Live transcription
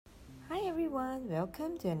everyone,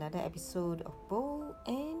 welcome to another episode of Bold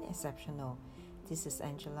and Exceptional. This is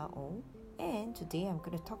Angela O, and today I'm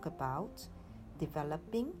going to talk about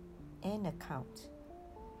developing an account.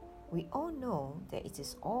 We all know that it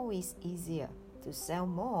is always easier to sell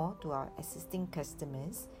more to our existing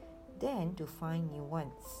customers than to find new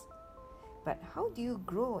ones. But how do you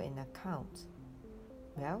grow an account?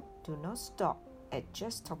 Well, do not stop at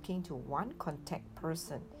just talking to one contact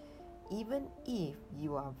person. Even if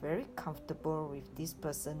you are very comfortable with this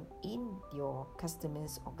person in your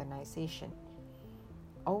customer's organization.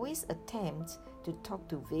 Always attempt to talk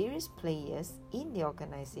to various players in the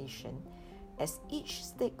organization, as each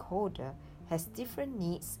stakeholder has different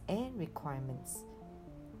needs and requirements.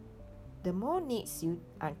 The more needs you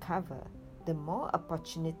uncover, the more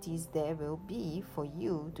opportunities there will be for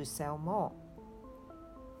you to sell more.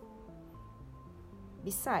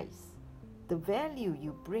 Besides, the value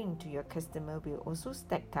you bring to your customer will also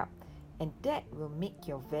stack up, and that will make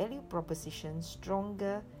your value proposition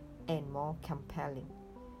stronger and more compelling.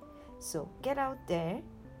 So get out there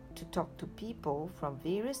to talk to people from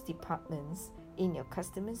various departments in your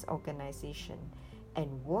customer's organization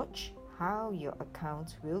and watch how your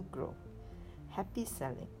account will grow. Happy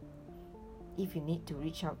selling! If you need to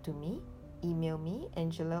reach out to me, email me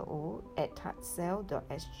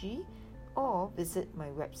angelao@heartsell.sg or visit my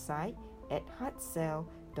website at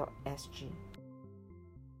heartsell.sg.